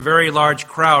A very large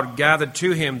crowd gathered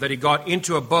to him that he got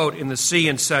into a boat in the sea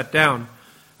and sat down.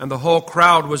 And the whole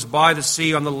crowd was by the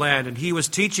sea on the land. And he was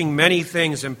teaching many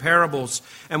things in parables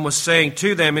and was saying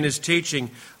to them in his teaching,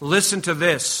 "Listen to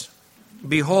this.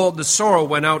 Behold, the sower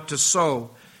went out to sow.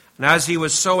 And as he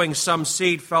was sowing, some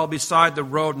seed fell beside the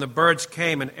road, and the birds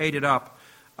came and ate it up.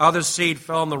 Other seed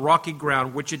fell on the rocky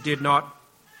ground, where it did not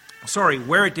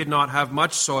have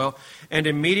much soil, and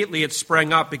immediately it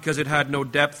sprang up because it had no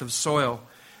depth of soil.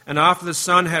 And after the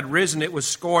sun had risen, it was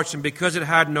scorched, and because it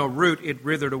had no root, it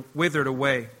withered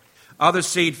away. Other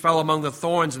seed fell among the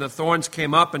thorns, and the thorns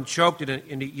came up and choked it,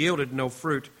 and it yielded no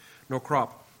fruit, no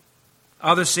crop.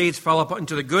 Other seeds fell up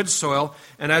into the good soil,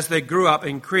 and as they grew up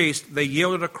and increased, they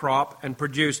yielded a crop and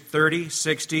produced 30,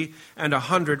 60, and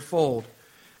 100-fold.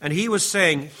 And he was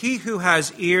saying, He who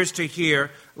has ears to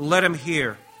hear, let him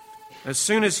hear." As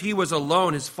soon as he was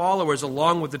alone, his followers,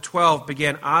 along with the 12,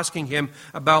 began asking him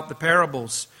about the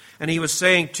parables. And he was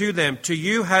saying to them, "To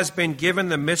you has been given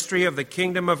the mystery of the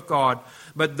kingdom of God,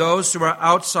 but those who are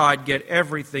outside get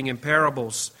everything in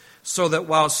parables, so that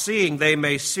while seeing they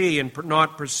may see and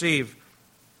not perceive,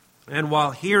 and while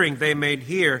hearing they may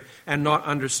hear and not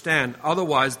understand.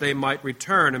 Otherwise they might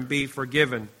return and be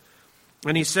forgiven."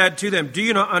 And he said to them, "Do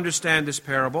you not understand this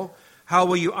parable? How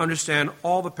will you understand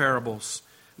all the parables?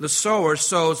 The sower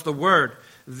sows the word.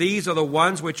 These are the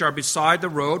ones which are beside the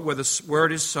road where the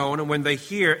word is sown, and when they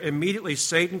hear, immediately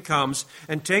Satan comes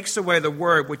and takes away the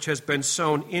word which has been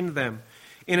sown in them.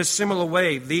 In a similar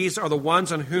way, these are the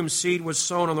ones on whom seed was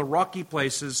sown on the rocky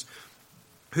places,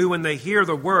 who when they hear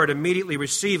the word immediately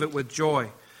receive it with joy.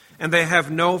 And they have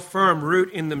no firm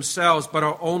root in themselves, but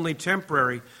are only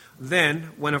temporary.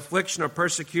 Then, when affliction or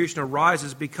persecution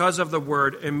arises because of the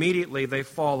word, immediately they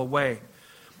fall away.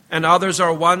 And others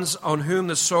are ones on whom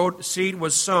the seed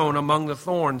was sown among the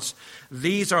thorns.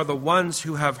 These are the ones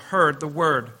who have heard the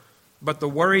word. But the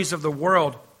worries of the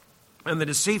world and the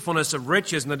deceitfulness of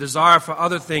riches and the desire for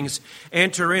other things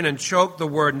enter in and choke the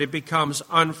word, and it becomes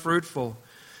unfruitful.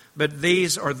 But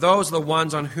these are the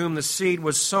ones on whom the seed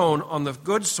was sown on the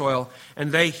good soil,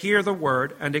 and they hear the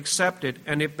word and accept it,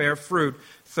 and it bear fruit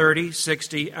 30,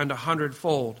 60, and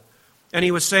 100-fold. And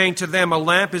he was saying to them, "A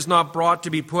lamp is not brought to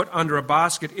be put under a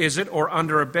basket, is it, or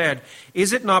under a bed?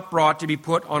 Is it not brought to be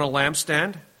put on a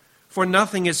lampstand? For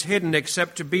nothing is hidden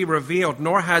except to be revealed,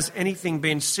 nor has anything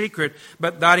been secret,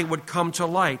 but that it would come to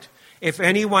light. If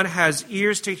anyone has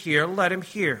ears to hear, let him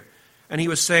hear." And he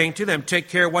was saying to them, "Take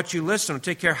care what you listen,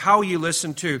 take care how you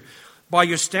listen to. By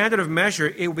your standard of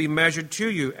measure it will be measured to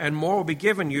you, and more will be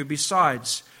given you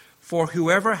besides. For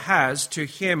whoever has, to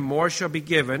him more shall be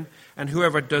given, and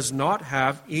whoever does not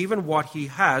have, even what he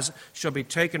has shall be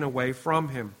taken away from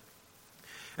him."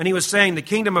 And he was saying, the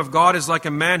kingdom of God is like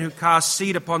a man who casts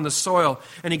seed upon the soil,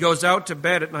 and he goes to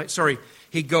bed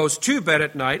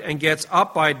at night and gets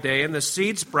up by day, and the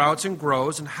seed sprouts and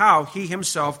grows, and how he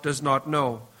himself does not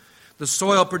know. The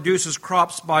soil produces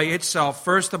crops by itself,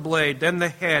 first the blade, then the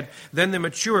head, then the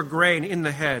mature grain in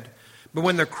the head. But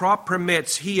when the crop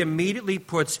permits, he immediately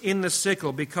puts in the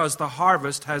sickle, because the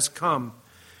harvest has come.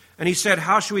 And he said,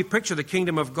 "How shall we picture the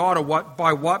kingdom of God, or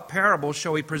by what parable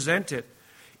shall we present it?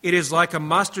 It is like a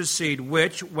mustard seed,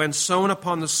 which, when sown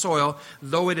upon the soil,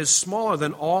 though it is smaller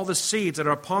than all the seeds that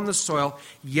are upon the soil,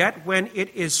 yet when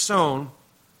it is sown,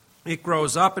 it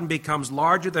grows up and becomes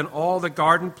larger than all the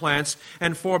garden plants,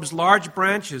 and forms large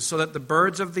branches, so that the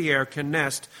birds of the air can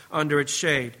nest under its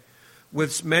shade."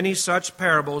 With many such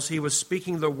parables he was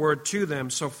speaking the word to them,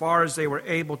 so far as they were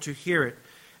able to hear it.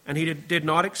 And he did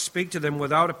not speak to them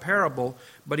without a parable,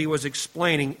 but he was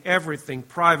explaining everything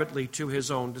privately to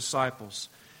his own disciples.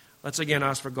 Let's again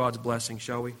ask for God's blessing,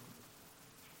 shall we?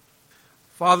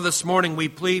 Father, this morning we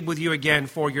plead with you again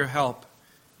for your help.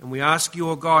 And we ask you,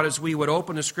 O God, as we would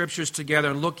open the Scriptures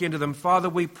together and look into them, Father,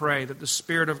 we pray that the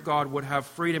Spirit of God would have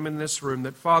freedom in this room,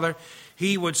 that, Father,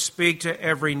 He would speak to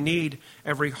every need,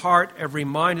 every heart, every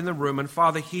mind in the room, and,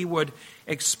 Father, He would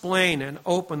explain and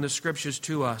open the Scriptures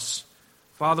to us.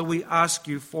 Father, we ask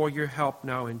you for your help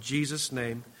now in Jesus'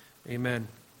 name. Amen.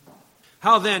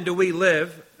 How then do we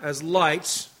live as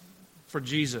lights for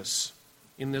Jesus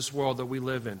in this world that we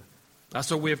live in?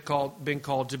 That's what we have been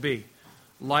called to be.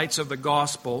 Lights of the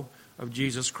gospel of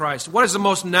Jesus Christ. What is the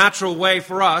most natural way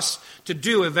for us to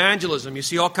do evangelism? You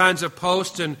see all kinds of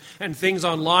posts and things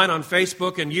online on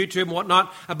Facebook and YouTube and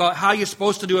whatnot about how you're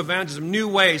supposed to do evangelism, new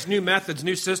ways, new methods,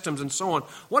 new systems, and so on.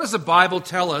 What does the Bible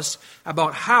tell us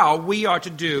about how we are to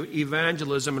do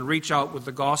evangelism and reach out with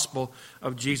the gospel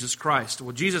of Jesus Christ?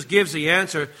 Well, Jesus gives the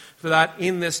answer for that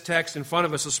in this text in front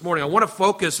of us this morning. I want to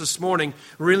focus this morning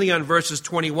really on verses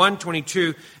 21,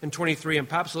 22, and 23, and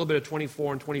perhaps a little bit of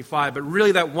 24 and 25, but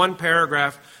really that one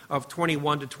paragraph of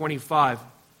 21 to 25.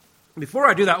 Before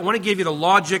I do that, I want to give you the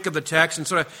logic of the text and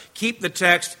sort of keep the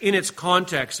text in its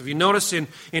context. If you notice in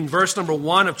verse number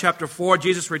 1 of chapter 4,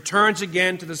 Jesus returns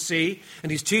again to the sea,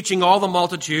 and he's teaching all the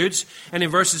multitudes. And in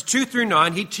verses 2 through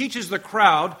 9, he teaches the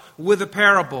crowd with a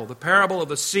parable, the parable of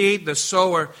the seed, the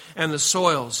sower, and the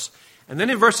soils. And then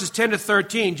in verses 10 to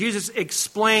 13, Jesus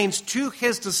explains to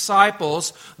his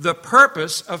disciples the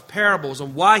purpose of parables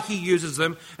and why he uses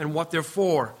them and what they're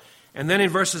for. And then in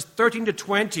verses 13 to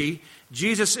 20,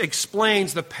 Jesus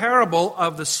explains the parable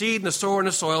of the seed and the sower and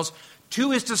the soils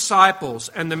to his disciples.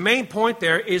 And the main point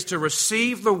there is to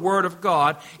receive the word of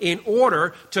God in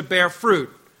order to bear fruit.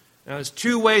 Now, there's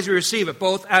two ways we receive it,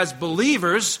 both as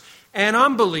believers and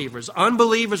unbelievers.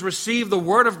 Unbelievers receive the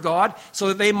word of God so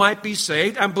that they might be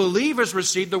saved, and believers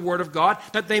receive the word of God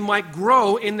that they might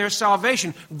grow in their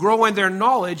salvation, grow in their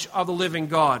knowledge of the living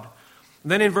God.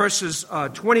 And then in verses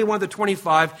 21 to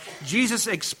 25, Jesus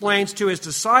explains to his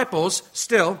disciples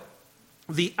still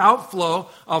the outflow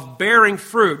of bearing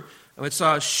fruit.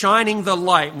 It's shining the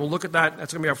light, and we'll look at that.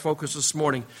 That's going to be our focus this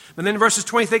morning. And then in verses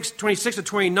 26 to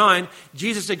 29,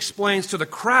 Jesus explains to the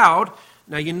crowd.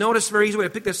 Now, you notice very easy way to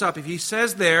pick this up. If he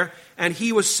says there, and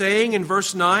he was saying in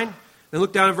verse 9, then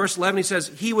look down in verse 11, he says,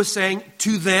 he was saying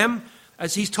to them,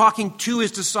 as he's talking to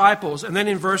his disciples. And then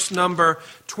in verse number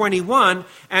 21,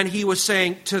 and he was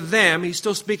saying to them, he's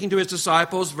still speaking to his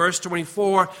disciples. Verse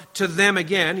 24, to them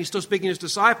again, he's still speaking to his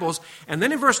disciples. And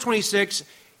then in verse 26,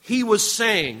 he was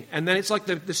saying, and then it's like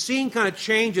the scene kind of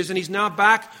changes, and he's now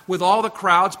back with all the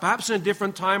crowds, perhaps in a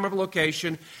different time or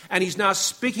location, and he's now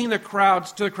speaking to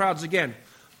the crowds again.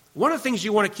 One of the things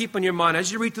you want to keep in your mind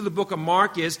as you read through the book of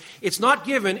Mark is it's not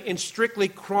given in strictly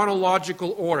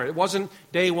chronological order. It wasn't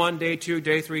day 1, day 2,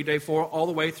 day 3, day 4, all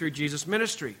the way through Jesus'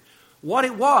 ministry. What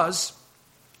it was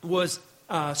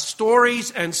stories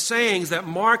and sayings that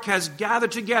Mark has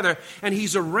gathered together, and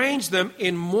he's arranged them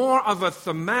in more of a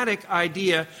thematic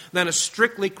idea than a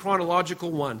strictly chronological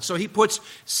one. So he puts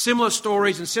similar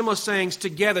stories and similar sayings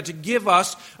together to give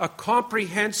us a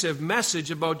comprehensive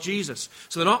message about Jesus.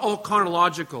 So they're not all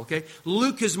chronological, okay?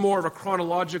 Luke is more of a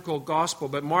chronological gospel,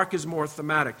 but Mark is more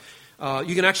thematic.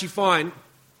 You can actually find,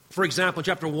 for example,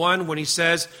 chapter 1, when he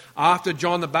says, after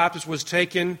John the Baptist was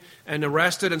taken and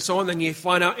arrested and so on, then you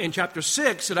find out in chapter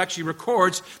 6, it actually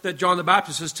records that John the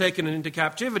Baptist is taken into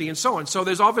captivity and so on. So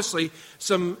there's obviously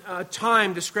some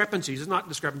time discrepancies. It's not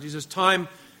discrepancies, it's time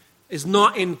is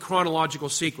not in chronological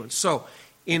sequence. So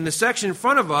in the section in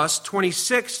front of us,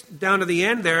 26 down to the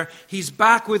end there, he's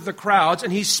back with the crowds,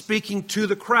 and he's speaking to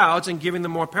the crowds and giving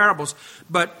them more parables.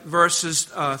 But verses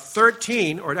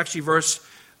 13, or actually verse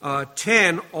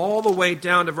 10 all the way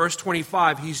down to verse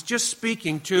 25, he's just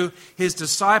speaking to his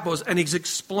disciples, and he's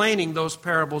explaining those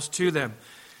parables to them.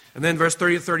 And then verse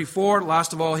 30 to 34,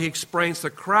 last of all, he explains to the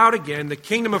crowd again the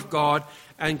kingdom of God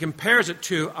and compares it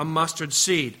to a mustard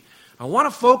seed. I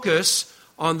want to focus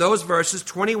on those verses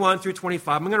 21 through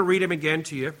 25. I'm going to read them again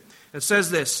to you. It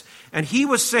says this, and he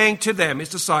was saying to them, his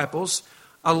disciples,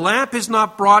 a lamp is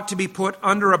not brought to be put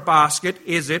under a basket,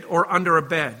 is it, or under a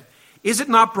bed? Is it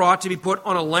not brought to be put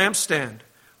on a lampstand?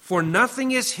 For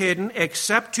nothing is hidden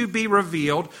except to be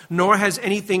revealed, nor has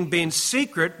anything been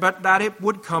secret, but that it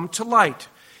would come to light.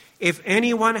 If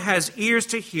anyone has ears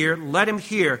to hear, let him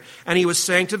hear. And he was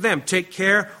saying to them, take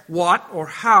care what or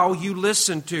how you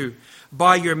listen to.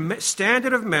 By your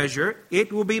standard of measure,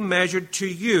 it will be measured to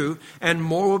you, and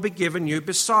more will be given you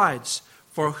besides.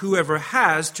 For whoever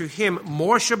has, to him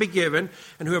more shall be given,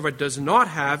 and whoever does not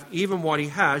have, even what he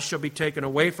has shall be taken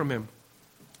away from him.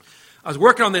 I was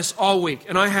working on this all week,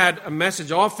 and I had a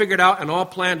message all figured out and all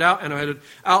planned out, and I had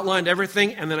outlined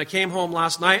everything, and then I came home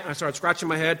last night, and I started scratching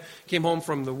my head, came home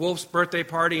from the Wolf's birthday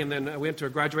party, and then I went to a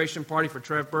graduation party for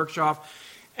Trev Bergshoff,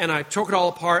 and I took it all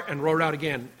apart and wrote it out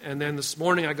again. And then this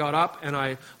morning I got up, and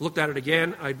I looked at it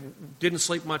again. I didn't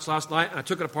sleep much last night, and I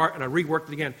took it apart, and I reworked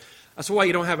it again. That's why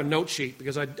you don't have a note sheet,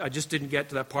 because I just didn't get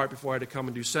to that part before I had to come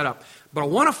and do setup. But I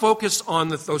want to focus on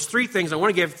those three things. I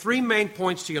want to give 3 main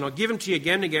points to you, and I'll give them to you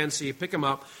again and again so you pick them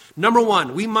up. Number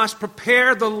 1, we must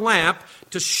prepare the lamp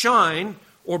to shine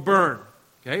or burn.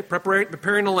 Okay,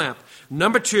 preparing the lamp.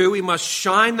 Number 2, we must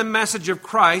shine the message of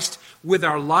Christ with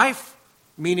our life,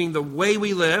 meaning the way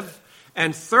we live.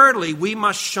 And thirdly, we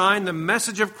must shine the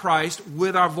message of Christ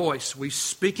with our voice. We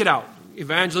speak it out.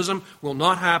 Evangelism will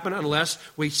not happen unless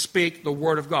we speak the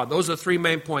Word of God. Those are the 3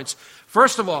 main points.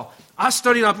 First of all, I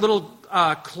studied up little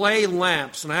clay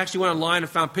lamps, and I actually went online and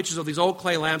found pictures of these old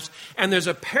clay lamps, and there's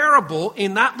a parable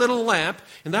in that little lamp,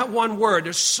 in that one word.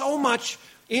 There's so much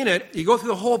in it. You go through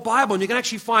the whole Bible, and you can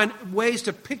actually find ways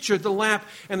to picture the lamp,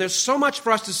 and there's so much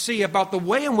for us to see about the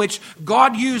way in which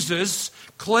God uses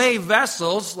clay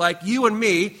vessels like you and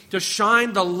me to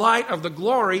shine the light of the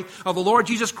glory of the Lord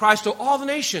Jesus Christ to all the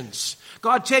nations.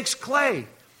 God takes clay.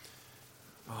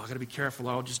 Oh, I've got to be careful.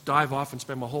 I'll just dive off and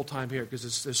spend my whole time here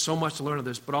because there's so much to learn of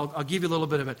this, but I'll give you a little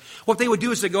bit of it. What they would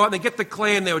do is they go out and they get the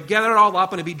clay and they would gather it all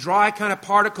up and it'd be dry kind of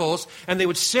particles, and they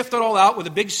would sift it all out with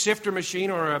a big sifter machine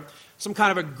or some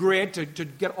kind of a grid to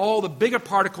get all the bigger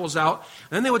particles out.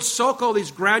 And then they would soak all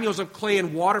these granules of clay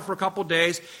in water for a couple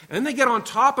days, and then they get on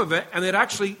top of it and they'd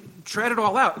actually tread it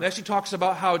all out. It actually talks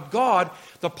about how God,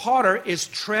 the potter, is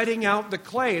treading out the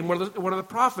clay in one of the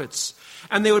prophets.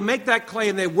 And they would make that clay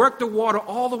and they work the water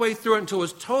all the way through it until it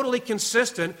was totally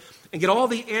consistent and get all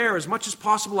the air as much as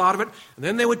possible out of it. And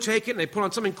then they would take it and they put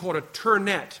on something called a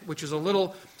turnet, which is a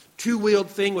little 2-wheeled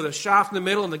thing with a shaft in the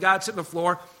middle, and the guy would sit on the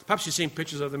floor. Perhaps you've seen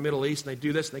pictures of the Middle East, and they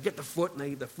do this, and they get the foot,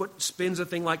 and the foot spins the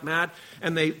thing like mad,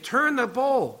 and they turn the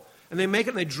bowl, and they make it,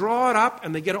 and they draw it up,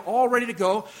 and they get it all ready to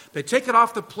go. They take it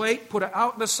off the plate, put it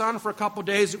out in the sun for a couple of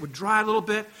days. It would dry a little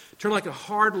bit, turn like a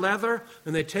hard leather,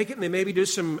 and they take it, and they maybe do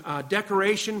some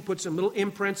decoration, put some little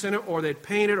imprints in it, or they'd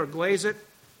paint it or glaze it.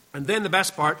 And then the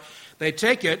best part, they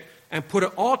take it and put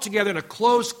it all together in a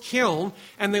closed kiln,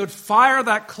 and they would fire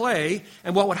that clay,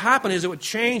 and what would happen is it would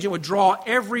change, it would draw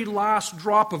every last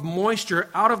drop of moisture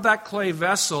out of that clay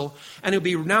vessel, and it would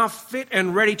be now fit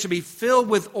and ready to be filled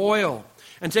with oil.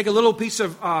 And take a little piece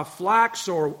of flax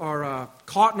or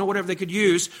cotton or whatever they could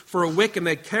use for a wick, and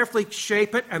they'd carefully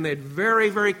shape it, and they'd very,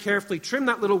 very carefully trim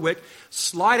that little wick,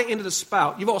 slide it into the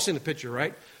spout. You've all seen the picture,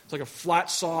 right? It's like a flat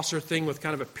saucer thing with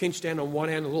kind of a pinched end on one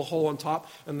end, a little hole on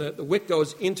top, and the wick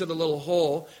goes into the little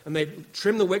hole, and they'd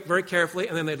trim the wick very carefully,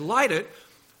 and then they'd light it.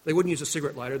 They wouldn't use a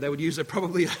cigarette lighter. They would use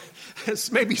probably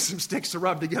maybe some sticks to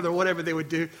rub together, whatever they would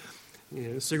do.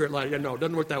 A cigarette lighter, no, it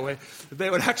doesn't work that way. They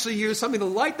would actually use something to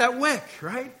light that wick,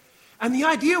 right? And the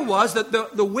idea was that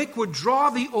the wick would draw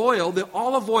the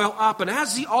olive oil up, and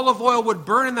as the olive oil would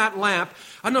burn in that lamp,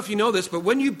 I don't know if you know this, but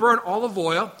when you burn olive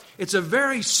oil, it's a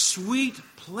very sweet,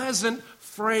 pleasant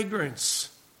fragrance.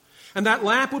 And that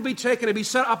lamp would be taken and be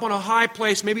set up on a high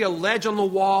place, maybe a ledge on the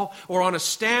wall or on a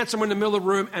stand somewhere in the middle of the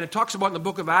room. And it talks about in the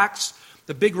book of Acts,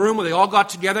 the big room where they all got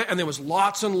together, and there was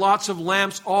lots and lots of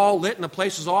lamps all lit, and the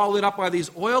place was all lit up by these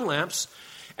oil lamps.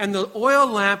 And the oil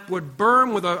lamp would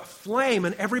burn with a flame,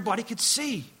 and everybody could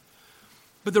see.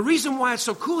 But the reason why it's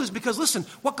so cool is because, listen,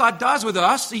 what God does with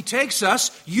us, He takes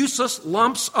us, useless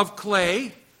lumps of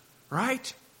clay,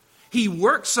 right? He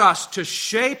works us to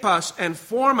shape us and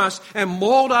form us and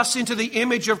mold us into the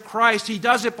image of Christ. He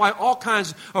does it by all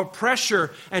kinds of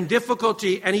pressure and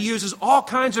difficulty, and He uses all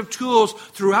kinds of tools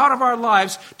throughout of our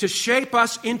lives to shape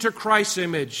us into Christ's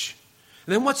image.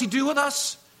 And then what's He do with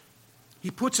us?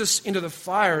 He puts us into the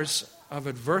fires of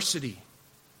adversity,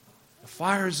 the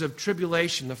fires of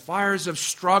tribulation, the fires of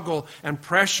struggle and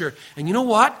pressure. And you know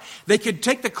what? They could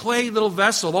take the clay little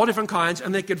vessel, all different kinds,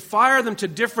 and they could fire them to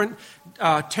different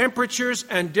temperatures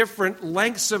and different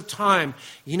lengths of time.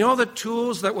 You know the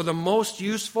tools that were the most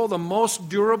useful, the most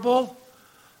durable?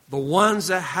 The ones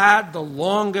that had the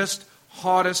longest,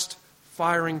 hottest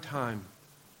firing time.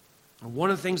 And one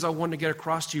of the things I wanted to get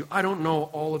across to you, I don't know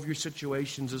all of your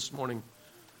situations this morning,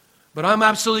 but I'm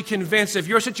absolutely convinced if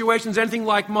your situation is anything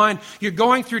like mine, you're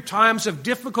going through times of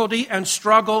difficulty and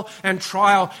struggle and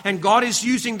trial, and God is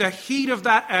using the heat of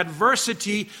that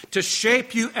adversity to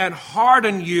shape you and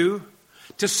harden you,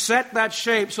 to set that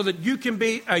shape so that you can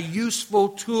be a useful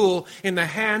tool in the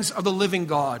hands of the living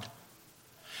God.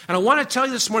 And I want to tell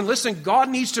you this morning, listen, God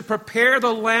needs to prepare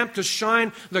the lamp to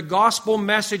shine the gospel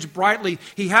message brightly.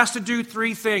 He has to do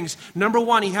 3 things. Number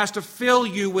 1, He has to fill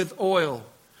you with oil.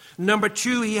 Number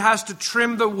 2, He has to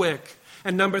trim the wick.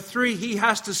 And number 3, He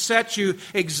has to set you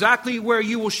exactly where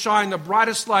you will shine the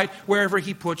brightest light wherever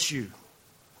He puts you.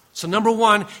 So number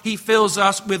 1, He fills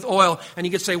us with oil. And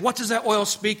you could say, what does that oil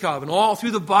speak of? And all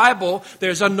through the Bible,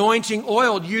 there's anointing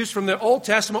oil used from the Old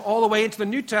Testament all the way into the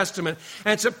New Testament.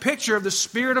 And it's a picture of the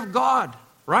Spirit of God,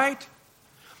 right?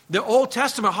 The Old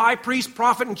Testament high priest,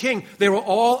 prophet, and king, they were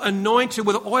all anointed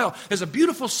with oil. There's a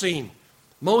beautiful scene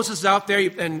Moses is out there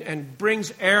and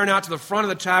brings Aaron out to the front of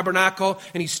the tabernacle,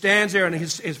 and he stands there, and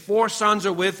his 4 sons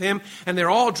are with him, and they're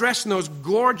all dressed in those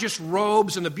gorgeous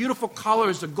robes and the beautiful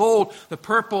colors, the gold, the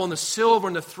purple, and the silver,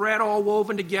 and the thread all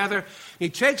woven together. And he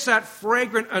takes that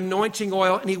fragrant anointing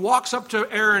oil, and he walks up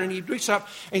to Aaron, and he reaches up,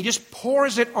 and he just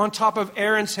pours it on top of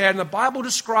Aaron's head. And the Bible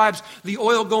describes the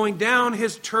oil going down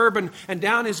his turban, and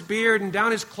down his beard, and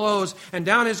down his clothes, and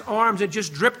down his arms. It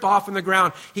just dripped off in the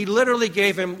ground. He literally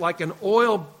gave him like an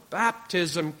oil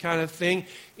baptism kind of thing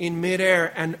in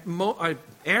midair. And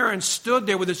Aaron stood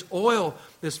there with this oil,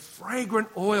 this fragrant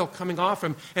oil coming off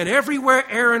him. And everywhere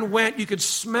Aaron went, you could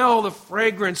smell the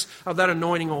fragrance of that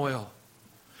anointing oil.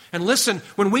 And listen,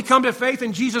 when we come to faith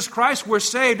in Jesus Christ, we're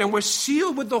saved and we're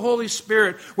sealed with the Holy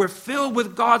Spirit. We're filled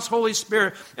with God's Holy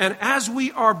Spirit. And as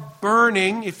we are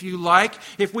burning, if you like,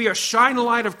 if we are shining the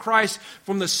light of Christ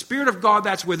from the Spirit of God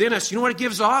that's within us, you know what it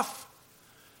gives off?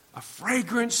 A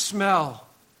fragrant smell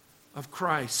of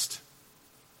Christ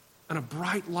and a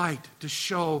bright light to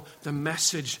show the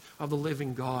message of the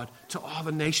living God to all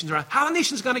the nations around. How are the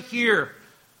nations going to hear?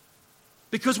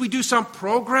 Because we do some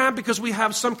program? Because we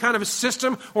have some kind of a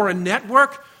system or a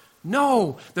network?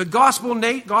 No. The gospel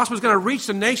is going to reach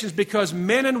the nations because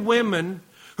men and women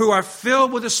who are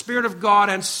filled with the Spirit of God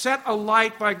and set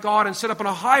alight by God and set up in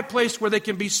a high place where they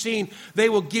can be seen, they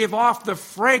will give off the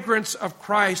fragrance of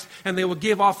Christ, and they will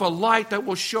give off a light that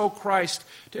will show Christ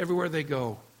to everywhere they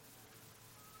go.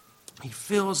 He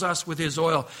fills us with His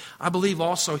oil. I believe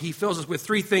also He fills us with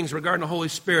 3 things regarding the Holy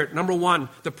Spirit. Number 1,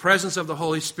 the presence of the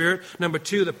Holy Spirit. Number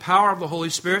 2, the power of the Holy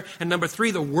Spirit. And number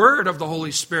 3, the word of the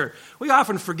Holy Spirit. We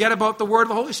often forget about the word of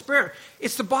the Holy Spirit.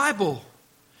 It's the Bible.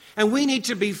 And we need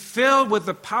to be filled with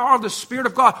the power of the Spirit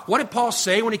of God. What did Paul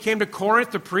say when he came to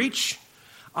Corinth to preach?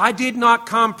 I did not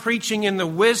come preaching in the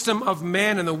wisdom of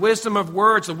men and the wisdom of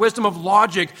words, the wisdom of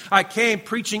logic. I came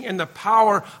preaching in the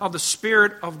power of the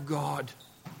Spirit of God.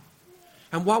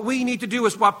 And what we need to do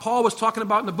is what Paul was talking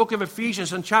about in the book of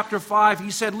Ephesians in chapter 5.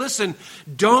 He said, listen,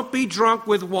 don't be drunk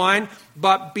with wine,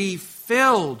 but be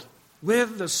filled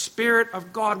with the Spirit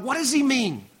of God. What does he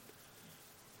mean?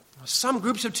 Some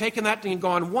groups have taken that and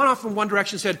gone one off in one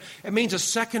direction and said it means a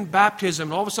second baptism.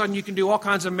 And all of a sudden you can do all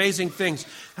kinds of amazing things.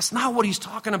 That's not what he's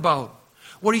talking about.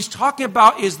 What he's talking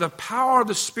about is the power of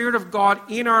the Spirit of God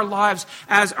in our lives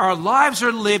as our lives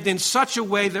are lived in such a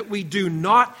way that we do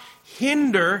not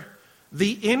hinder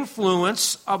the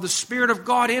influence of the Spirit of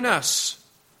God in us.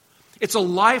 It's a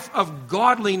life of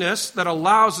godliness that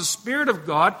allows the Spirit of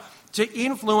God to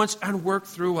influence and work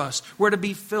through us. We're to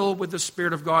be filled with the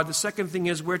Spirit of God. The second thing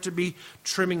is we're to be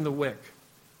trimming the wick.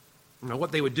 Now,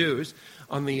 what they would do is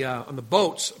on the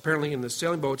boats, apparently in the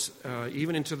sailing boats,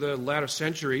 even into the latter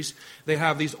centuries, they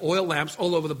have these oil lamps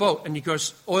all over the boat. And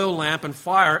because oil lamp and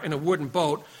fire in a wooden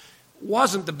boat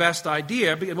wasn't the best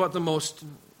idea, because what the most,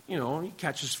 he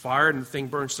catches fire and the thing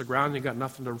burns to the ground and you've got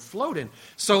nothing to float in.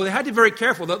 So they had to be very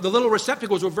careful. The little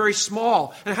receptacles were very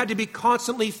small and had to be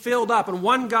constantly filled up. And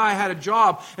one guy had a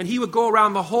job and he would go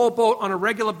around the whole boat on a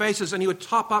regular basis and he would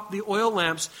top up the oil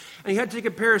lamps. And he had to take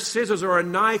a pair of scissors or a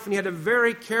knife and he had to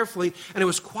very carefully, and it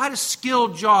was quite a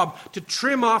skilled job to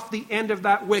trim off the end of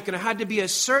that wick. And it had to be a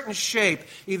certain shape,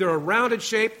 either a rounded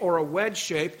shape or a wedge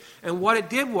shape. And what it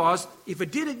did was, if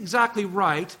it did exactly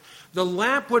right, the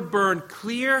lamp would burn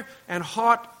clear and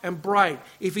hot and bright.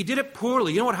 If he did it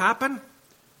poorly, you know what happened?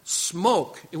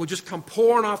 Smoke. It would just come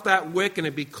pouring off that wick and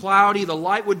it'd be cloudy. The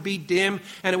light would be dim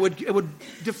and it would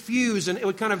diffuse and it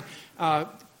would kind of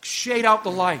shade out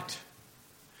the light.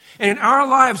 And in our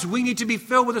lives, we need to be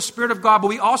filled with the Spirit of God, but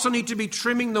we also need to be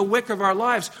trimming the wick of our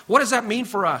lives. What does that mean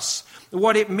for us?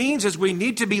 What it means is we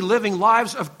need to be living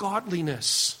lives of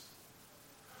godliness.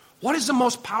 What is the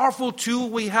most powerful tool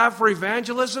we have for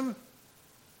evangelism?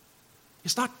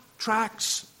 It's not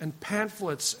tracts and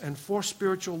pamphlets and 4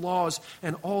 spiritual laws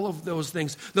and all of those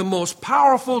things. The most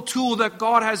powerful tool that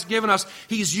God has given us,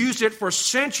 He's used it for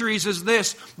centuries, is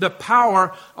this: the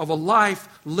power of a life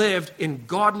lived in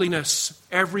godliness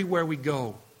everywhere we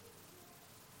go.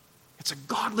 It's a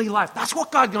godly life. That's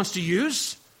what God wants to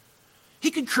use.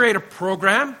 He could create a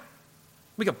program.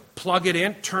 We could plug it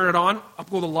in, turn it on,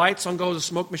 up go the lights, on go the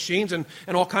smoke machines, and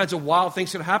all kinds of wild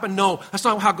things can happen. No, that's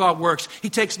not how God works. He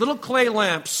takes little clay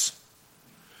lamps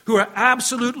who are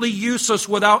absolutely useless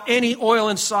without any oil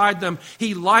inside them.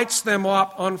 He lights them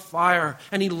up on fire,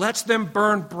 and He lets them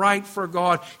burn bright for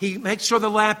God. He makes sure the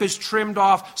lamp is trimmed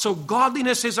off. So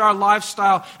godliness is our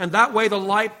lifestyle, and that way the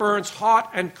light burns hot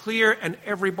and clear, and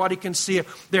everybody can see it.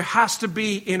 There has to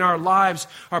be in our lives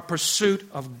a pursuit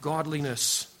of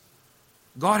godliness.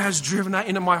 God has driven that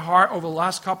into my heart over the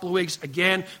last couple of weeks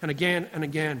again and again and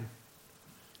again.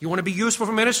 You want to be useful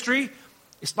for ministry?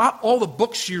 It's not all the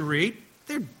books you read.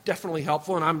 They're definitely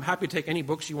helpful, and I'm happy to take any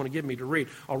books you want to give me to read.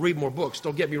 I'll read more books.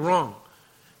 Don't get me wrong.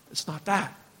 It's not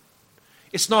that.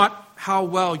 It's not how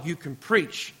well you can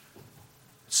preach.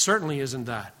 It certainly isn't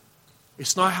that.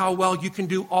 It's not how well you can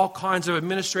do all kinds of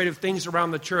administrative things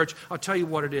around the church. I'll tell you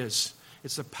what it is.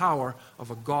 It's the power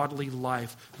of a godly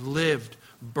life, lived,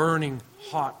 burning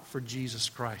hot for Jesus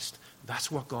Christ.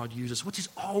 That's what God uses, what He's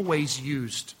always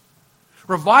used.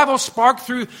 Revival sparked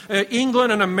through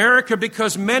England and America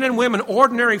because men and women,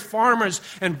 ordinary farmers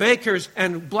and bakers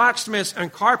and blacksmiths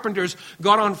and carpenters,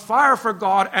 got on fire for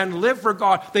God and lived for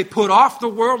God. They put off the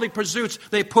worldly pursuits.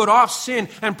 They put off sin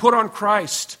and put on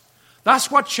Christ.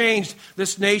 That's what changed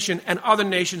this nation and other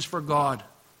nations for God.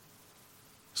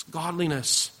 It's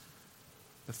godliness.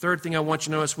 The third thing I want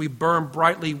you to notice, we burn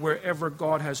brightly wherever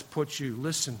God has put you.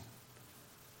 Listen,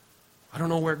 I don't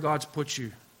know where God's put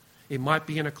you. It might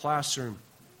be in a classroom.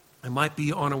 It might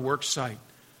be on a work site.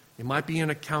 It might be in an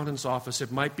accountant's office.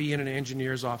 It might be in an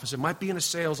engineer's office. It might be in a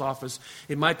sales office.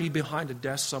 It might be behind a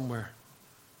desk somewhere.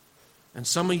 And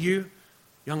some of you,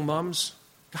 young moms,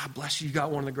 God bless you, you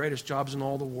got one of the greatest jobs in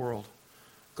all the world.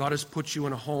 God has put you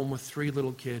in a home with 3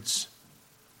 little kids.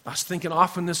 I was thinking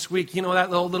often this week, you know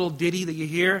that little ditty that you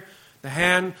hear? The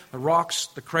hand, the rocks,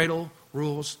 the cradle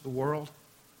rules the world.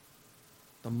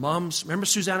 The moms, remember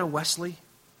Susanna Wesley?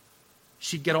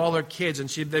 She'd get all her kids and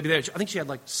they'd be there. I think she had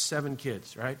like 7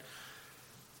 kids, right?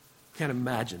 Can't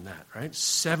imagine that, right?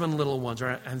 7 little ones,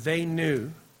 right? And they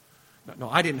knew.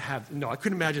 I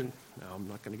couldn't imagine. No, I'm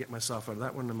not going to get myself out of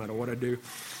that one no matter what I do.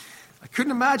 I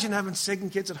couldn't imagine having 7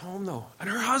 kids at home, though. And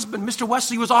her husband, Mr.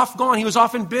 Wesley, was off gone. He was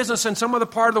off in business in some other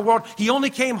part of the world. He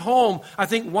only came home, I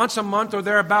think, once a month or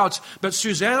thereabouts. But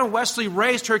Susanna Wesley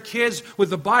raised her kids with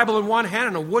the Bible in one hand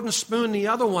and a wooden spoon in the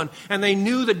other one. And they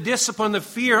knew the discipline, the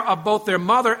fear of both their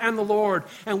mother and the Lord.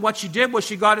 And what she did was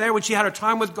she got there when she had her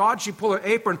time with God, she'd pull her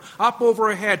apron up over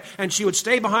her head, and she would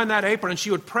stay behind that apron, and she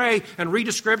would pray and read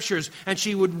the scriptures, and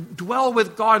she would dwell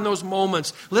with God in those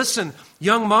moments. Listen,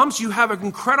 young moms, you have an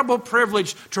incredible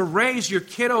privilege to raise your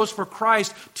kiddos for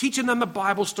Christ, teaching them the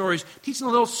Bible stories, teaching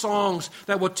them little songs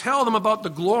that will tell them about the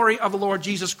glory of the Lord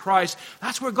Jesus Christ.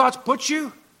 That's where God's put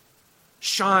you.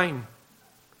 Shine.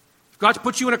 If God's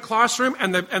put you in a classroom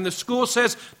and the school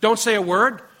says, don't say a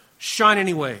word, shine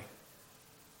anyway.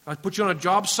 If I put you on a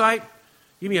job site,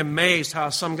 you'd be amazed how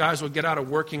some guys will get out of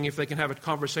working if they can have a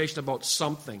conversation about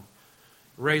something.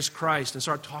 Raise Christ and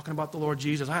start talking about the Lord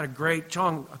Jesus. I had a great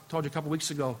John, I told you a couple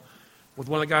weeks ago, with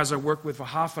one of the guys I worked with for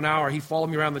half an hour. He followed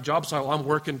me around the job site while I'm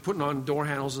working, putting on door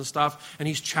handles and stuff, and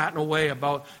he's chatting away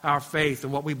about our faith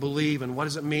and what we believe and what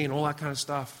does it mean, all that kind of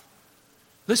stuff.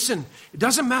 Listen, it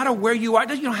doesn't matter where you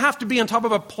are. You don't have to be on top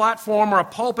of a platform or a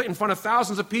pulpit in front of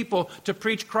thousands of people to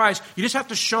preach Christ. You just have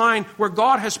to shine where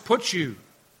God has put you.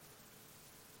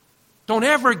 Don't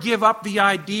ever give up the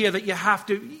idea that you have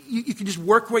to, you can just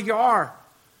work where you are.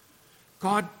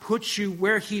 God puts you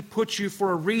where He puts you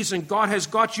for a reason. God has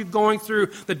got you going through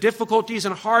the difficulties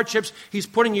and hardships He's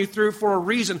putting you through for a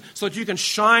reason so that you can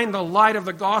shine the light of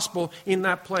the gospel in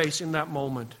that place, in that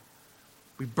moment.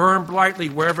 We burn brightly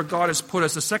wherever God has put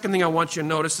us. The second thing I want you to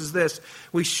notice is this.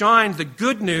 We shine the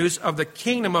good news of the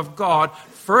kingdom of God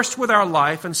first with our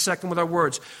life and second with our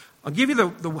words. I'll give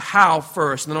you the how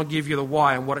first, and then I'll give you the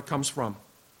why and what it comes from.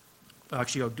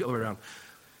 Actually, I'll do it around.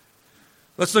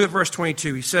 Let's look at verse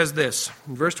 22. He says this,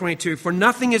 in verse 22, "For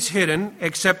nothing is hidden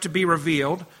except to be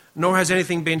revealed, nor has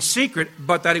anything been secret,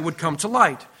 but that it would come to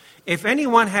light. If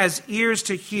anyone has ears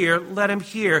to hear, let him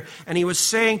hear." And he was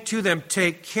saying to them,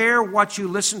 "Take care what you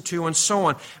listen to," and so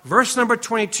on. Verse number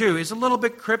 22 is a little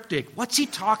bit cryptic. What's he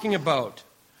talking about?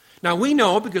 Now, we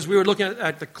know, because we were looking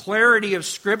at the clarity of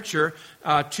Scripture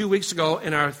 2 weeks ago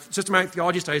in our systematic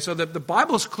theology study, so that the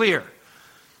Bible is clear.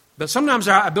 But sometimes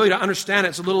our ability to understand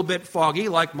it's a little bit foggy,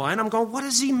 like mine. I'm going, what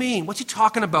does he mean? What's he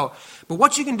talking about? But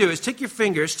what you can do is take your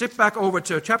fingers, stick back over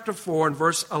to chapter 4 and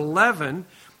verse 11,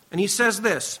 and he says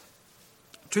this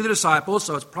to the disciples,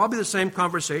 so it's probably the same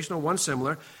conversation or one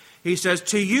similar. He says,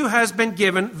 "To you has been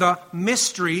given the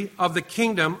mystery of the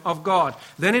kingdom of God."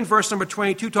 Then in verse number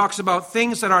 22 talks about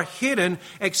things that are hidden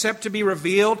except to be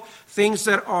revealed, things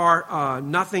that are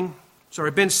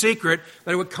been secret,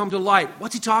 that it would come to light.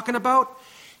 What's he talking about?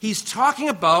 He's talking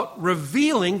about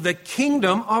revealing the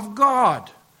kingdom of God.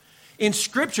 In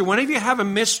Scripture, whenever you have a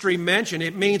mystery mentioned,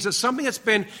 it means that something that's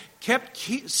been kept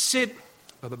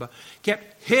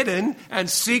hidden and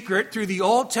secret through the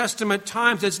Old Testament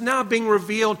times is now being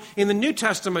revealed in the New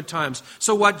Testament times.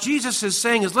 So what Jesus is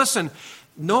saying is, listen,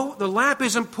 No, the lamp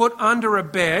isn't put under a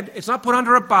bed. It's not put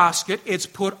under a basket. It's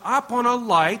put up on a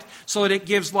light so that it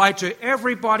gives light to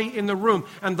everybody in the room.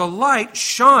 And the light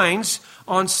shines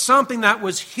on something that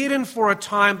was hidden for a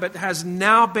time but has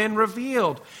now been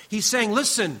revealed. He's saying,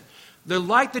 listen, the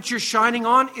light that you're shining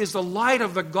on is the light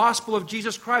of the gospel of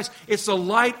Jesus Christ. It's the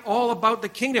light all about the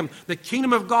kingdom. The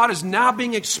kingdom of God is now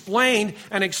being explained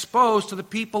and exposed to the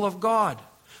people of God.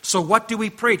 So what do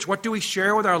we preach? What do we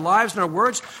share with our lives and our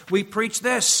words? We preach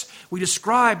this. We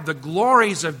describe the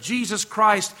glories of Jesus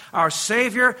Christ, our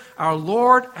Savior, our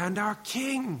Lord, and our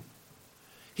King.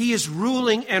 He is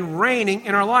ruling and reigning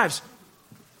in our lives.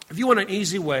 If you want an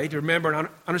easy way to remember and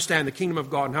understand the kingdom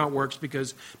of God and how it works,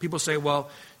 because people say,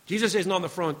 well, Jesus isn't on the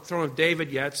throne of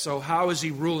David yet, so how is he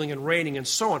ruling and reigning and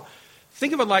so on?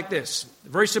 Think of it like this. A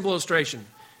very simple illustration.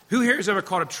 Who here has ever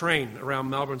caught a train around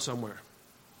Melbourne somewhere?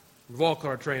 We've all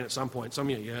caught a train at some point. Some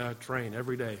of you, train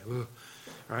every day. Ugh.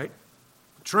 All right?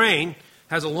 A train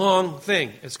has a long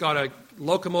thing. It's got a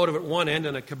locomotive at one end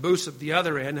and a caboose at the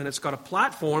other end, and it's got a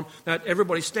platform that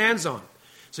everybody stands on.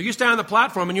 So you stand on the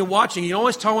platform and you're watching. You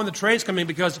always tell when the train's coming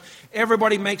because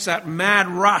everybody makes that mad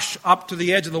rush up to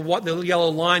the edge of the yellow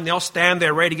line. They all stand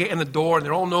there ready to get in the door, and they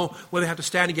all know where they have to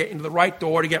stand to get into the right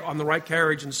door, to get on the right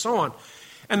carriage, and so on.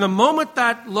 And the moment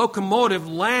that locomotive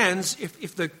lands,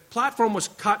 if the platform was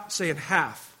cut, say, in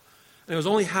half, and it was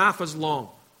only half as long,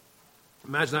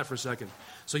 imagine that for a second.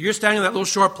 So you're standing on that little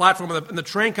short platform, and the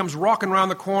train comes rocking around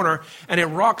the corner, and it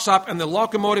rocks up, and the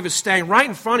locomotive is staying right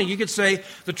in front of you. You could say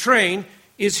the train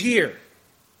is here.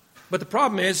 But the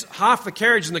problem is, half the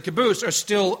carriage and the caboose are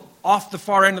still off the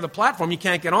far end of the platform. You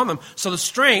can't get on them. So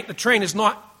the train is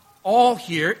not all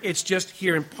here. It's just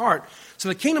here in part. So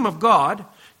the kingdom of God,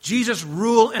 Jesus'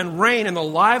 rule and reign in the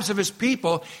lives of his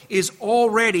people, is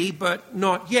already but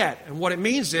not yet. And what it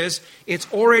means is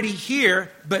it's already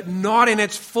here but not in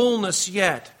its fullness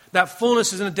yet. That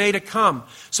fullness is in a day to come.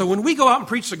 So when we go out and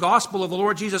preach the gospel of the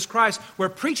Lord Jesus Christ, we're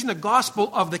preaching the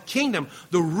gospel of the kingdom,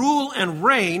 the rule and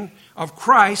reign of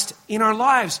Christ in our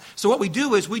lives. So what we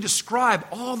do is we describe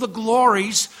all the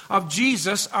glories of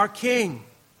Jesus, our King.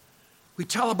 We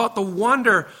tell about the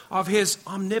wonder of his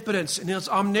omnipotence and his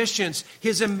omniscience,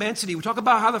 his immensity. We talk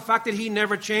about how the fact that he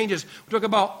never changes. We talk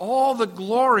about all the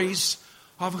glories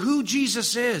of who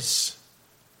Jesus is.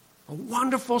 A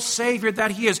wonderful Savior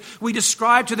that he is. We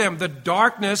describe to them the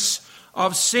darkness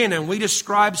of sin, and we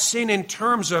describe sin in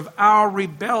terms of our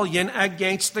rebellion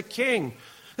against the King.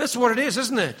 That's what it is,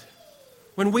 isn't it?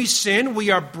 When we sin, we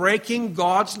are breaking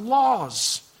God's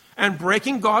laws. And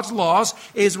breaking God's laws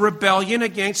is rebellion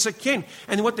against the King.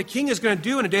 And what the King is going to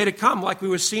do in a day to come, like we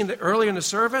were seeing earlier in the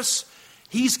service,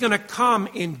 he's going to come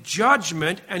in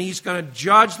judgment, and he's going to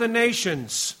judge the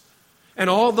nations. And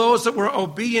all those that were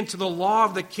obedient to the law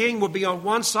of the King will be on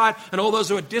one side, and all those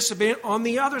who are disobedient on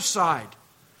the other side.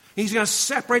 He's going to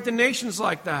separate the nations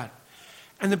like that.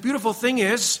 And the beautiful thing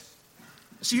is,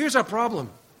 see, here's our problem.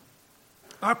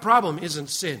 Our problem isn't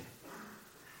sin.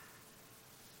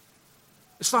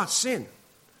 It's not sin.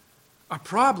 Our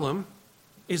problem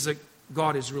is that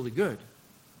God is really good.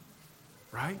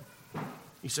 Right?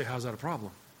 You say, how's that a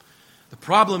problem? The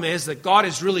problem is that God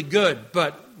is really good,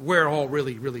 but we're all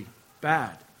really, really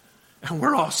bad. And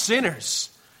we're all sinners.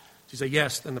 You say,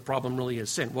 yes, then the problem really is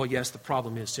sin. Well, yes, the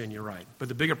problem is sin, you're right. But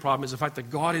the bigger problem is the fact that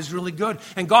God is really good.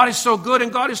 And God is so good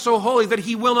and God is so holy that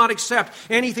he will not accept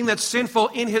anything that's sinful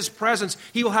in his presence.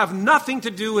 He will have nothing to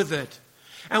do with it.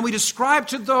 And we describe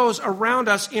to those around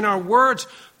us in our words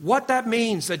what that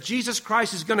means, that Jesus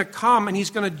Christ is going to come and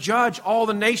he's going to judge all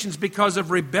the nations because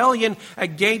of rebellion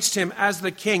against him as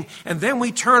the King. And then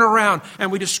we turn around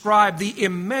and we describe the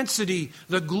immensity,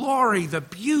 the glory, the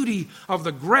beauty of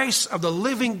the grace of the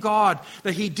living God,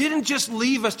 that he didn't just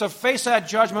leave us to face that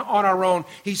judgment on our own.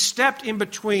 He stepped in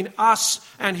between us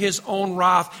and his own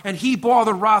wrath, and he bore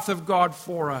the wrath of God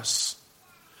for us.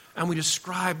 And we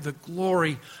describe the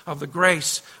glory of the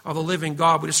grace of the living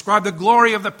God. We describe the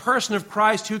glory of the person of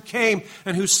Christ who came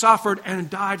and who suffered and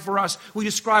died for us. We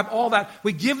describe all that.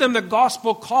 We give them the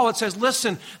gospel call. It says,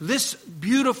 listen, this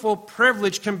beautiful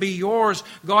privilege can be yours.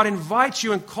 God invites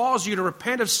you and calls you to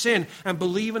repent of sin and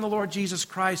believe in the Lord Jesus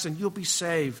Christ, and you'll be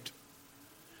saved.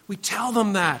 We tell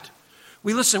them that.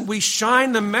 We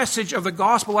shine the message of the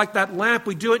gospel like that lamp.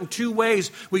 We do it in two ways.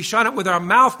 We shine it with our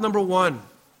mouth, number one.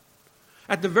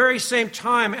 At the very same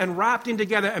time and wrapped in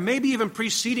together, and maybe even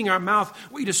preceding our mouth,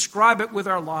 we describe it with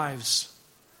our lives.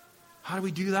 How do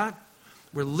we do that?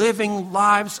 We're living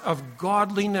lives of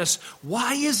godliness.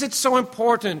 Why is it so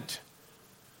important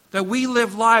that we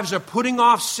live lives of putting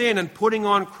off sin and putting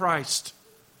on Christ?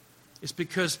 It's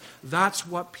because that's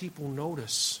what people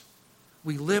notice.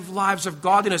 We live lives of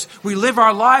godliness. We live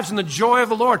our lives in the joy of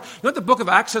the Lord. You know what the book of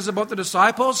Acts says about the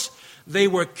disciples? They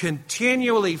were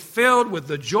continually filled with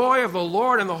the joy of the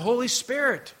Lord and the Holy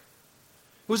Spirit.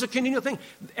 It was a continual thing.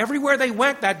 Everywhere they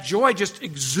went, that joy just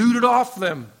exuded off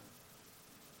them.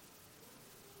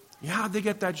 Yeah, how'd they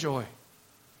get that joy?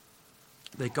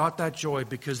 They got that joy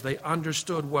because they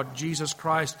understood what Jesus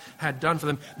Christ had done for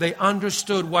them. They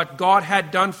understood what God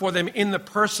had done for them in the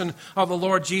person of the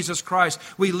Lord Jesus Christ.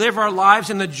 We live our lives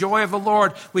in the joy of the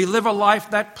Lord. We live a life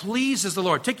that pleases the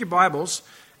Lord. Take your Bibles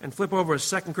and flip over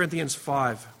to 2 Corinthians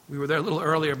 5. We were there a little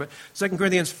earlier, but 2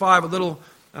 Corinthians 5,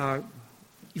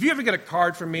 if you ever get a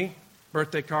card from me,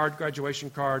 birthday card,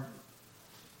 graduation card,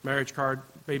 marriage card,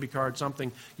 baby card,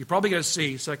 something, you're probably going to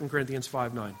see 2 Corinthians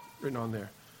 5:9 written on there.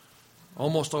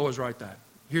 Almost always write that.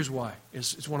 Here's why.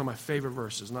 It's one of my favorite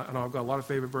verses. I know I've got a lot of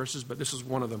favorite verses, but this is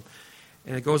one of them.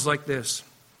 And it goes like this.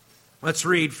 Let's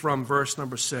read from verse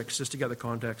number 6, just to get the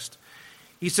context.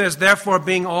 He says, "Therefore,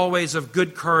 being always of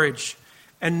good courage,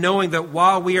 and knowing that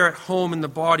while we are at home in the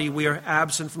body, we are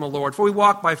absent from the Lord. For we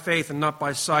walk by faith and not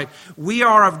by sight. We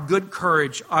are of good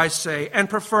courage, I say, and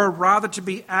prefer rather to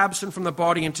be absent from the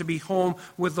body and to be home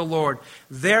with the Lord.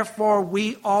 Therefore,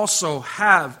 we also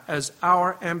have as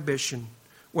our ambition,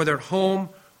 whether at home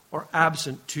or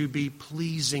absent, to be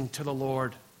pleasing to the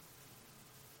Lord."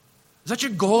 Is that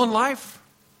your goal in life?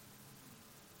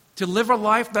 To live a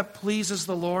life that pleases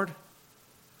the Lord?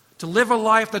 To live a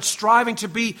life that's striving to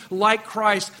be like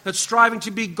Christ, that's striving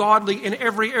to be godly in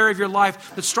every area of your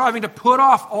life, that's striving to put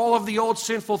off all of the old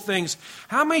sinful things.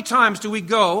 How many times do we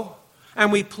go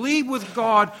and we plead with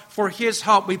God for His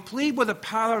help? We plead with the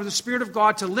power of the Spirit of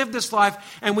God to live this life,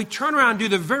 and we turn around and do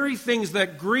the very things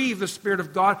that grieve the Spirit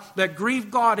of God, that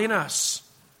grieve God in us.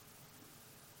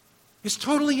 It's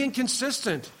totally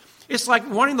inconsistent. It's like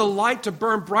wanting the light to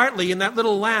burn brightly in that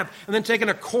little lamp and then taking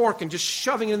a cork and just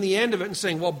shoving it in the end of it and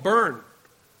saying, well, burn.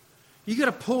 You got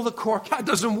to pull the cork out. It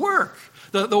doesn't work.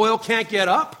 The oil can't get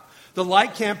up. The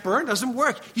light can't burn. It doesn't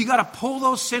work. You got to pull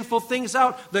those sinful things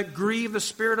out that grieve the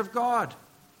Spirit of God.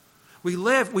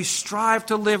 We strive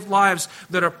to live lives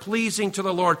that are pleasing to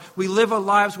the Lord. We live our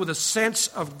lives with a sense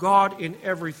of God in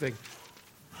everything.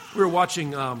 We were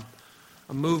watching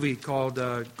a movie called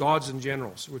Gods and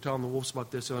Generals. We were telling the Wolves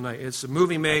about this the other night. It's a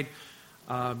movie made,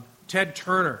 Ted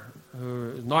Turner,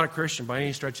 who is not a Christian by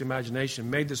any stretch of imagination,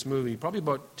 made this movie probably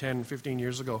about 10, 15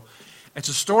 years ago. It's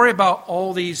a story about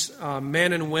all these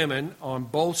men and women on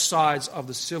both sides of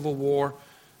the Civil War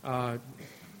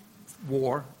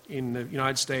in the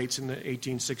United States in the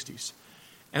 1860s.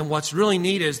 And what's really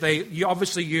neat is you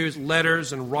obviously use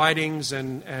letters and writings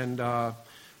and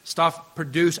stuff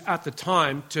produced at the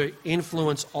time to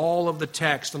influence all of the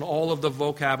text and all of the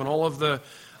vocab and all of the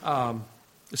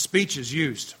speeches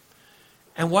used.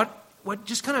 And what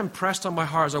just kind of impressed on my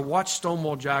heart as I watched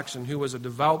Stonewall Jackson, who was a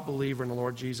devout believer in the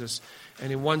Lord Jesus,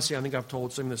 and in one scene, I think I've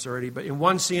told some this already, but in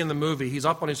one scene in the movie, he's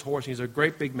up on his horse, and he's a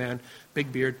great big man,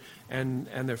 big beard, and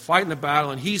they're fighting the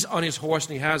battle, and he's on his horse,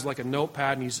 and he has like a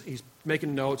notepad, and he's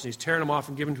making notes, and he's tearing them off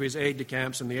and giving to his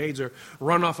aide-de-camps, and the aides are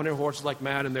running off on their horses like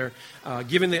mad, and they're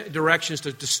giving the directions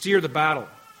to steer the battle.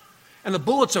 And the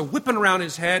bullets are whipping around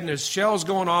his head, and there's shells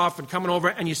going off and coming over,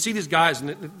 and you see these guys,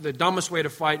 and the dumbest way to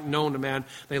fight known to man,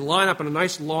 they line up in a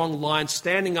nice long line,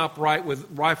 standing upright with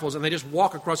rifles, and they just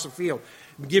walk across the field,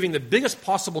 giving the biggest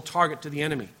possible target to the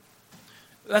enemy.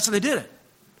 That's how they did it.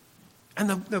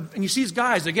 And you see these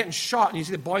guys, they're getting shot, and you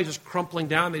see the bodies just crumpling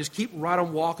down. They just keep right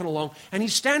on walking along. And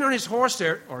he's standing on his horse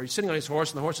there, or he's sitting on his horse,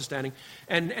 and the horse is standing,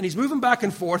 and he's moving back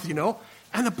and forth,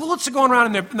 and the bullets are going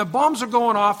around, and the bombs are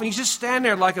going off, and he's just standing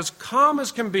there like as calm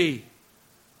as can be.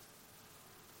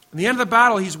 At the end of the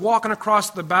battle, he's walking across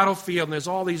the battlefield, and there's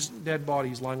all these dead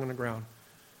bodies lying on the ground.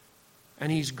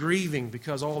 And he's grieving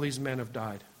because all these men have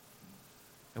died.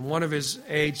 And one of his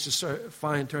aides just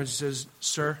finally turns and says,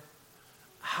 "Sir,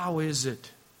 how is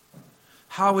it?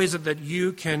 How is it that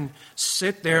you can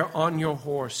sit there on your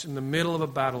horse in the middle of a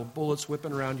battle, bullets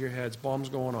whipping around your heads, bombs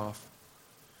going off,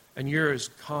 and you're as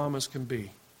calm as can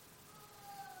be?"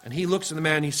 And he looks at the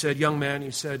man and he said, "Young man,"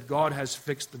 he said, "God has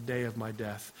fixed the day of my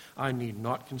death. I need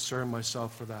not concern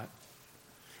myself for that."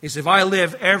 He said, "If I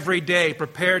live every day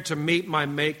prepared to meet my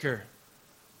Maker,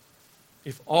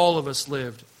 if all of us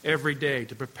lived every day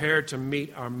to prepare to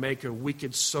meet our Maker, we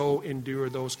could so endure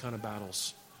those kind of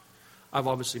battles." I've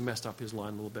obviously messed up his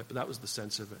line a little bit, but that was the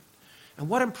sense of it. And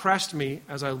what impressed me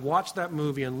as I watched that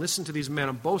movie and listened to these men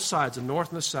on both sides, the North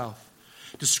and the South,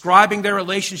 describing their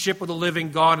relationship with the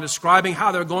living God and describing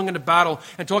how they're going into battle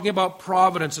and talking about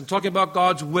providence and talking about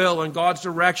God's will and God's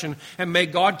direction and may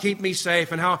God keep me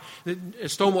safe, and how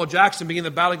Stonewall Jackson beginning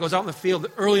the battle, he goes out in the field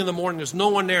early in the morning, there's no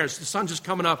one there, the sun's just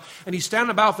coming up, and he's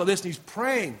standing about for this and he's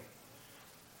praying.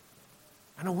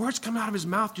 And the words coming out of his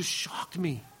mouth just shocked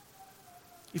me.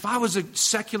 If I was a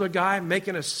secular guy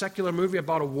making a secular movie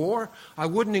about a war, I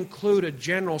wouldn't include a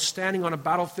general standing on a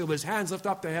battlefield with his hands lifted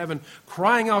up to heaven,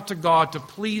 crying out to God to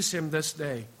please him this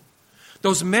day.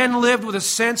 Those men lived with a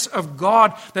sense of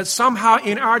God that somehow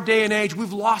in our day and age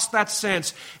we've lost that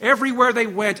sense. Everywhere they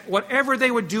went, whatever they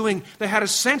were doing, they had a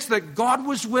sense that God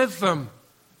was with them.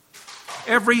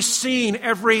 Every scene,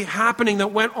 every happening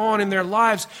that went on in their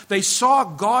lives, they saw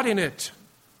God in it.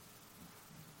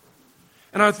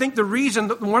 And I think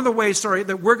one of the ways,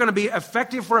 that we're going to be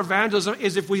effective for evangelism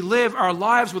is if we live our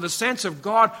lives with a sense of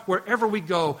God wherever we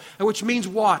go. And which means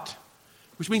what?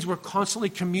 Which means we're constantly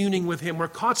communing with Him. We're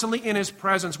constantly in His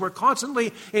presence. We're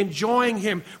constantly enjoying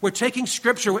Him. We're taking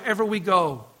Scripture wherever we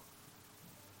go.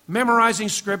 Memorizing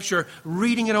Scripture,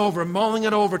 reading it over, mulling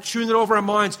it over, chewing it over our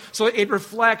minds so it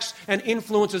reflects and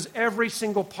influences every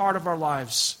single part of our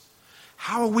lives.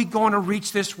 How are we going to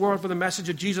reach this world with the message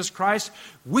of Jesus Christ?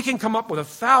 We can come up with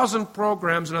 1,000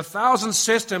 programs and 1,000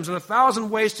 systems and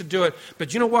 1,000 ways to do it.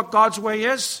 But you know what God's way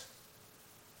is?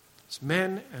 It's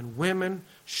men and women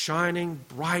shining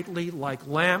brightly like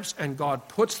lamps, and God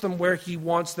puts them where He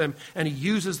wants them, and He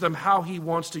uses them how He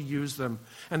wants to use them.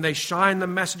 And they shine the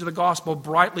message of the gospel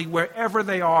brightly wherever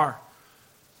they are.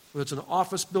 Whether it's an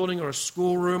office building or a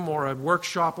schoolroom or a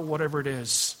workshop or whatever it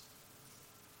is.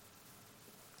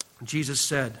 Jesus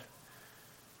said,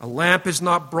 a lamp is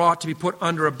not brought to be put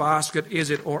under a basket, is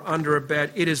it, or under a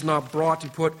bed? It is not brought to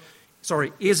be put,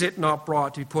 is it not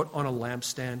brought to be put on a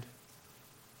lampstand?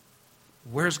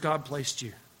 Where's God placed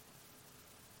you?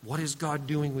 What is God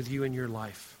doing with you in your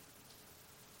life?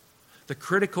 The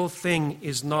critical thing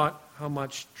is not how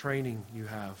much training you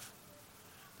have.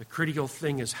 The critical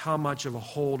thing is how much of a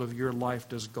hold of your life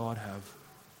does God have.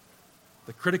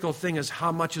 The critical thing is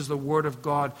how much is the Word of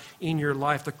God in your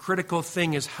life. The critical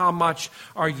thing is how much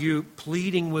are you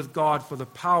pleading with God for the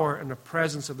power and the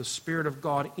presence of the Spirit of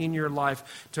God in your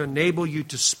life to enable you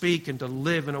to speak and to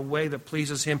live in a way that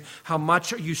pleases Him. How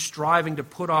much are you striving to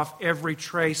put off every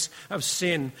trace of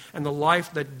sin and the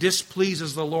life that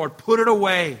displeases the Lord? Put it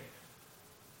away.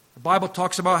 The Bible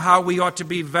talks about how we ought to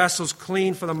be vessels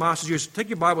clean for the Master's use. Take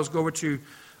your Bibles, go over to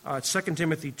 2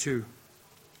 Timothy 2.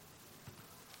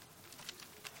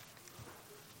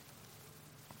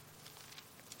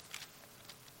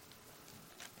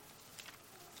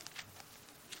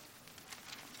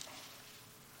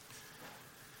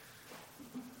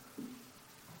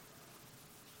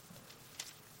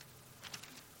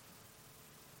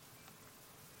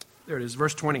 There it is,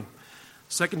 verse 20.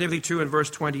 2 Timothy 2 and verse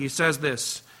 20, he says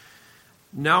this,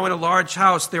 now in a large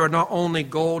house there are not only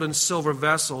gold and silver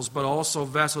vessels, but also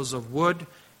vessels of wood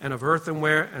and of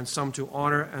earthenware, and some to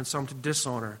honor and some to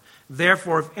dishonor.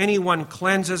 Therefore, if anyone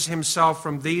cleanses himself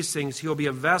from these things, he will be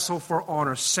a vessel for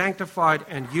honor, sanctified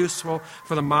and useful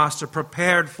for the master,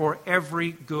 prepared for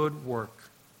every good work.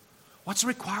 What's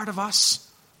required of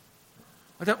us?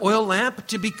 Like that oil lamp,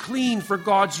 to be clean for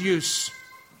God's use.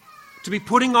 To be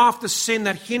putting off the sin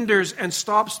that hinders and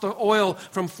stops the oil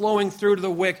from flowing through to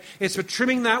the wick. It's for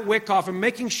trimming that wick off and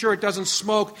making sure it doesn't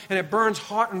smoke and it burns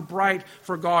hot and bright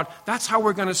for God. That's how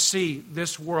we're going to see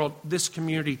this world, this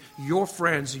community, your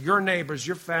friends, your neighbors,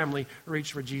 your family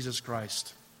reach for Jesus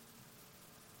Christ.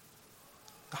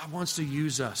 God wants to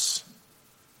use us.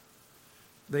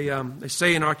 They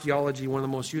say in archaeology one of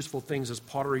the most useful things is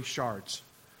pottery shards.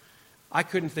 I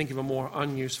couldn't think of a more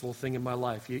unuseful thing in my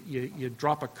life. You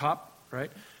drop a cup, right?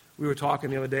 We were talking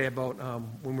the other day about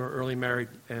when we were early married,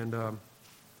 and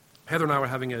Heather and I were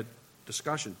having a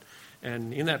discussion.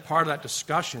 And in that part of that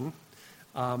discussion,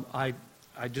 I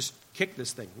just kicked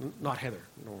this thing. Not Heather,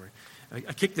 don't worry.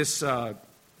 I kicked this, it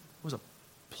was a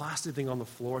plastic thing on the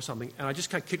floor or something, and I just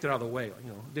kind of kicked it out of the way.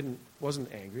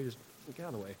 Wasn't angry, just get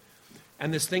out of the way.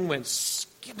 And this thing went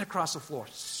skidding across the floor.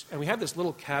 And we had this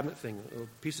little cabinet thing, a little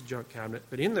piece of junk cabinet.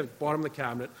 But in the bottom of the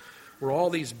cabinet were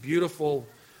all these beautiful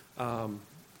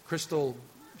crystal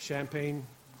champagne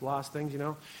glass things,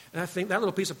 And I think that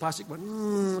little piece of plastic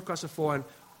went across the floor and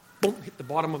boom, hit the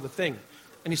bottom of the thing.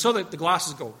 And you saw that the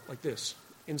glasses go like this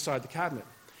inside the cabinet.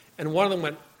 And one of them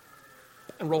went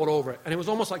and rolled over. And it was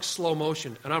almost like slow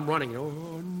motion. And I'm running,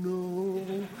 oh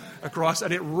no, across.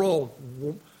 And it rolled.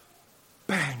 Whoop,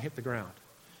 bang, hit the ground.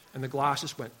 And the glass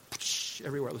just went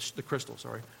everywhere, the crystal,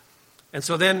 sorry. And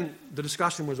so then the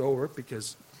discussion was over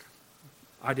because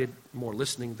I did more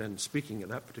listening than speaking at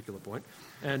that particular point.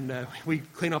 And we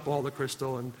clean up all the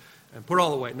crystal and put it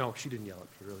all away. No, she didn't yell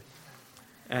at me, really.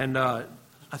 And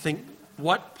I think,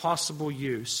 what possible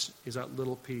use is that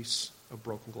little piece of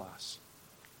broken glass?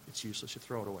 It's useless. You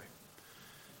throw it away.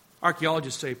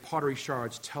 Archaeologists say pottery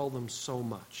shards tell them so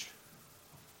much.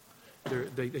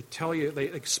 They tell you, they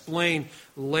explain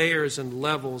layers and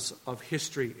levels of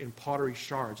history in pottery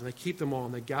shards. And they keep them all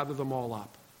and they gather them all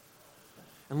up.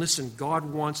 And listen,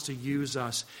 God wants to use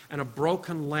us. And a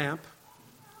broken lamp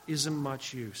isn't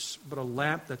much use. But a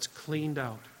lamp that's cleaned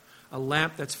out, a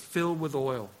lamp that's filled with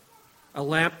oil, a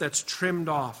lamp that's trimmed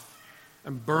off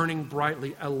and burning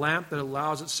brightly, a lamp that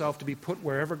allows itself to be put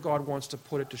wherever God wants to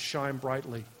put it to shine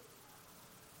brightly.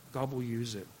 God will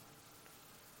use it.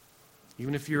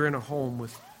 Even if you're in a home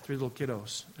with 3 little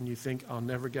kiddos and you think, I'll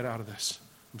never get out of this,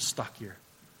 I'm stuck here.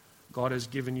 God has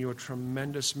given you a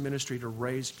tremendous ministry to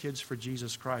raise kids for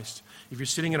Jesus Christ. If you're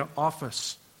sitting in an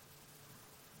office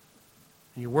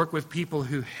and you work with people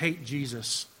who hate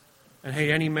Jesus and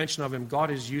hate any mention of him,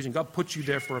 God put you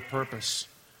there for a purpose.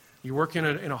 You work in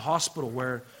a hospital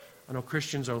where I know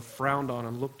Christians are frowned on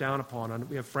and looked down upon. And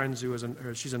we have friends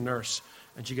she's a nurse,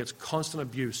 and she gets constant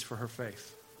abuse for her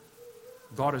faith.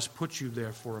 God has put you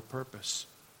there for a purpose.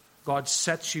 God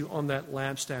sets you on that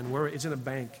lampstand, where it's in a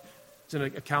bank, it's in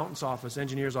an accountant's office,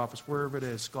 engineer's office, wherever it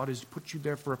is. God has put you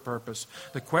there for a purpose.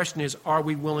 The question is, are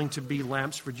we willing to be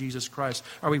lamps for Jesus Christ?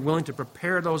 Are we willing to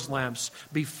prepare those lamps,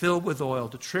 be filled with oil,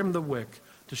 to trim the wick,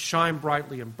 to shine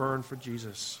brightly and burn for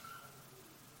Jesus?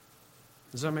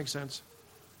 Does that make sense?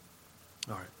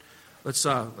 All right.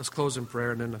 Let's close in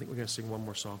prayer, and then I think we're going to sing one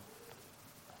more song.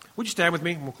 Would you stand with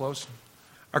me and we'll close?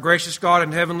 Our gracious God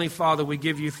and Heavenly Father, we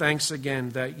give you thanks again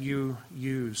that you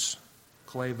use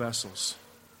clay vessels.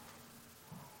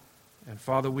 And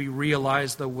Father, we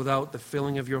realize that without the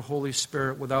filling of your Holy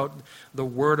Spirit, without the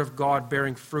Word of God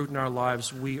bearing fruit in our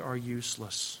lives, we are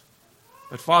useless.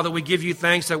 But Father, we give you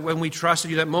thanks that when we trusted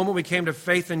you, that moment we came to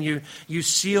faith in you, you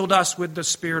sealed us with the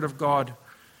Spirit of God.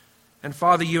 And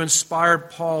Father, you inspired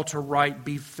Paul to write,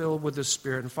 be filled with the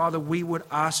Spirit. And Father, we would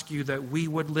ask you that we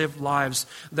would live lives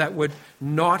that would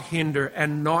not hinder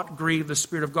and not grieve the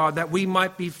Spirit of God, that we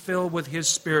might be filled with his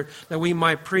Spirit, that we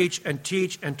might preach and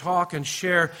teach and talk and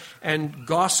share and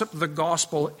gossip the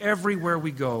gospel everywhere we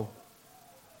go.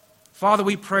 Father,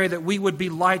 we pray that we would be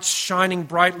lights shining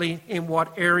brightly in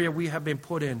what area we have been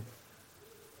put in.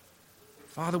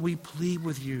 Father, we plead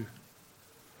with you.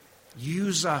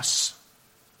 Use us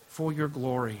for your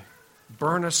glory.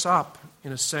 Burn us up,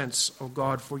 in a sense, O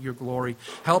God, for your glory.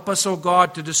 Help us, O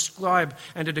God, to describe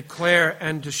and to declare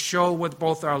and to show with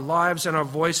both our lives and our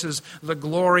voices the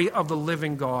glory of the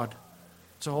living God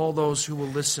to all those who will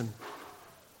listen,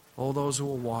 all those who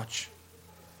will watch.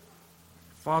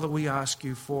 Father, we ask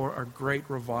you for a great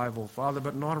revival, Father,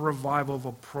 but not a revival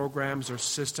of programs or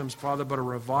systems, Father, but a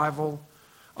revival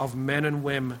of men and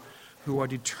women who are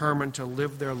determined to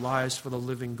live their lives for the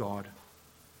living God.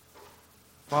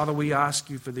 Father, we ask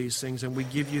you for these things, and we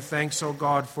give you thanks, O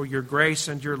God, for your grace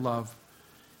and your love.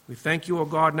 We thank you, O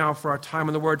God, now for our time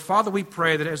in the Word. Father, we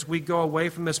pray that as we go away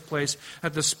from this place,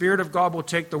 that the Spirit of God will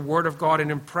take the Word of God and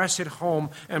impress it home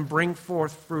and bring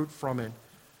forth fruit from it.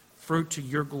 Fruit to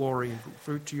your glory,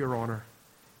 fruit to your honor.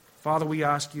 Father, we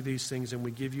ask you these things, and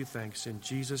we give you thanks. In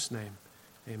Jesus' name,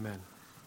 amen.